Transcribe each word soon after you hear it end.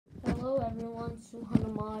Hello everyone,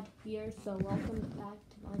 Suhanamad here, so welcome back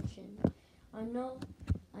to my channel.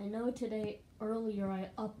 I know today, earlier I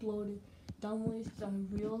uploaded dumb ways to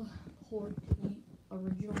real hard to eat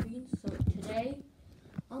original beans, so today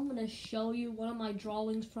I'm going to show you one of my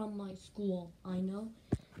drawings from my school. I know.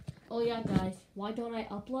 Oh yeah guys, why don't I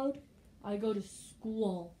upload? I go to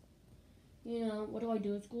school. You know, what do I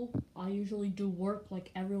do at school? I usually do work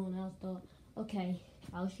like everyone else does. Okay,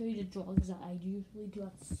 I'll show you the drawings that I usually do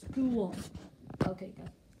at school. Okay guys,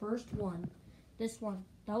 first one. This one,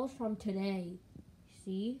 that was from today.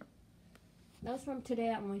 See? That was from today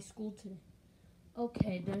at my school today.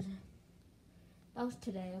 Okay, that was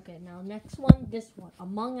today. Okay, now next one, this one.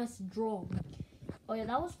 Among Us drawing. Oh yeah,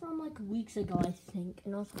 that was from like weeks ago, I think.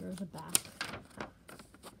 And also there's a back.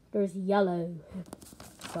 There's yellow.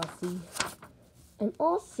 Sussy. And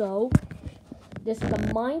also, this is the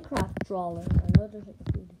Minecraft drawing. I know there's like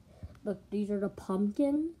a few. Look, these are the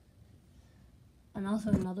pumpkin. And also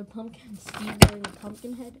another pumpkin. Steve wearing a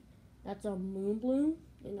pumpkin head. That's a moon bloom.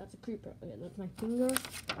 And that's a creeper. Okay, that's my finger.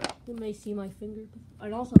 You may see my finger.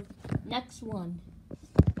 And also, next one.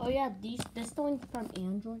 Oh yeah, this one's from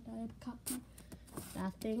Android that I copied.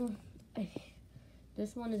 That thing.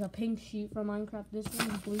 This one is a pink sheet from Minecraft. This one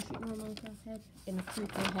is a blue sheet from Minecraft head. And a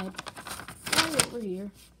creeper head. Right over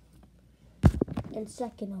here. And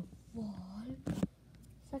second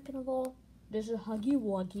of all, this is Huggy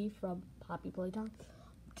Wuggy from Poppy Playtime.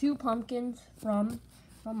 Two pumpkins from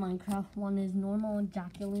Minecraft. One is normal and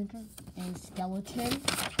jack-o'-lantern and skeleton,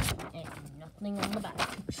 and nothing on the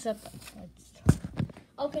back except that's.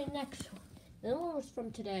 Okay, next one. This one was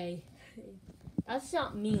from today. That's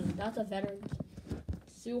not me. That's a veteran.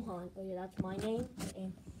 Suhan. Oh yeah, that's my name.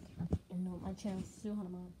 And no, my channel is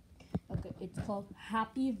Suhan. Okay, it's called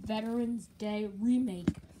Happy Veterans Day Remake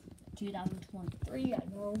 2023. I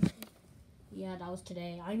know. Yeah, that was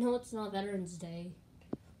today. I know it's not Veterans Day,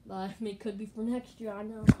 but it could be for next year. I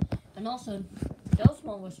know. And also, this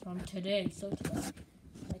one was from today. So today,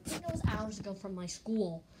 I think it was hours ago from my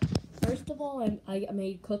school. First of all, I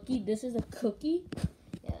made cookie. This is a cookie,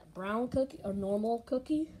 yeah, brown cookie, a normal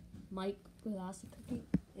cookie, my glass cookie,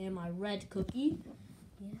 and my red cookie.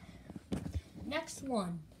 Yeah. Next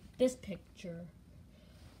one. This picture.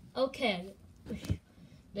 Okay,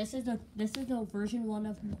 this is the version 1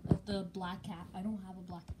 of the black cat. I don't have a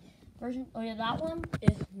black version. Oh yeah, that one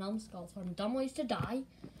is Numbskull from Dumb Ways to Die,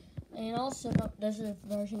 and also this is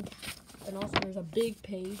version. And also there's a big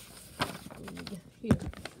page here.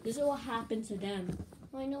 This is what happened to them.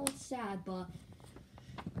 I know it's sad, but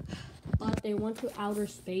they went to outer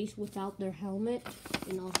space without their helmet,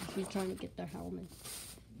 and also she's trying to get their helmet.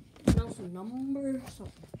 And also number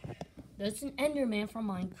something. There's an Enderman from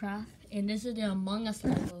Minecraft, and this is the Among Us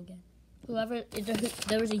logo again.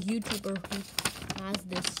 There was a YouTuber who has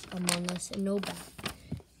this Among Us and no back.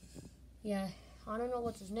 Yeah, I don't know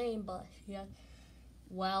what's his name, but yeah.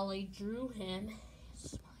 Well, they drew him.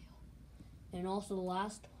 Smile. And also the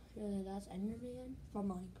last, that's Enderman from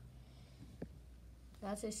Minecraft.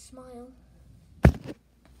 That's his smile.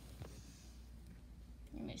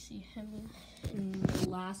 You may see him in the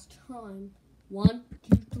last time. 1,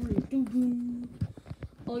 2, 3, boom, boom.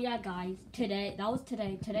 Oh yeah, guys. Today was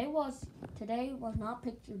not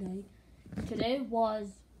picture day. Today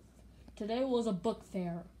was a book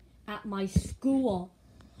fair at my school.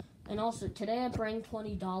 And also today I bring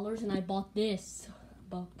 $20 and I bought this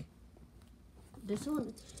book. This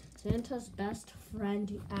one, Santa's Best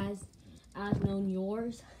Friend as known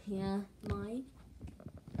yours. Yeah, mine.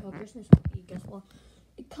 Oh, Christmas cookie. Guess what?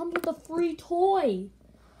 It comes with a free toy.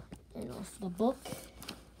 And also the book.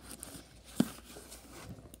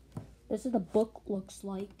 This is the book looks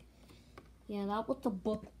like. Yeah, that's what the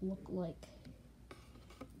book looked like.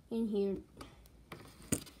 In here.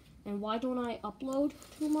 And why don't I upload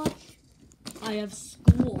too much? I have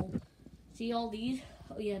school. See all these?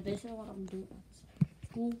 Oh yeah, this is what I'm doing at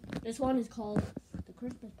school. This one is called the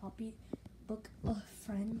Christmas Puppy Book of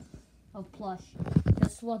Friends of Plush.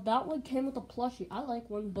 Guess what? That one came with a plushie. I like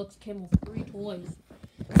when books came with free toys.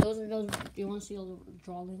 Those are those. Do you want to see the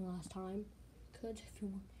drawing last time? Could if you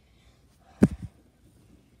want.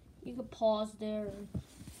 You could pause there.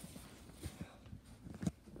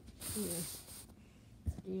 Yeah.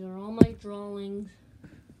 These are all my drawings.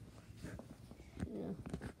 Yeah.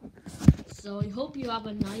 So I hope you have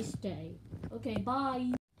a nice day. Okay,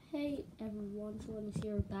 bye. Hey everyone, Swan is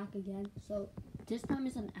here back again. So this time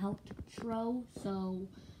is an outro. So,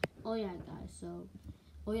 oh yeah, guys. So.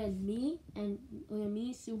 Oh yeah, me,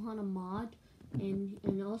 Suhan Ahmad, and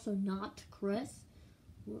also NotChris.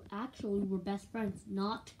 We're best friends.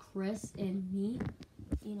 NotChris and me.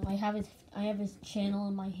 I have his channel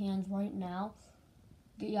in my hands right now.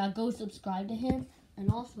 Yeah, go subscribe to him. And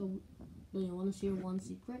also, you want to share one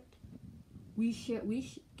secret?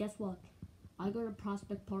 Guess what? I go to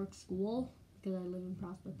Prospect Park School because I live in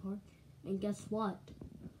Prospect Park. And guess what?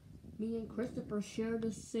 Me and Christopher share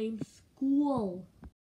the same school.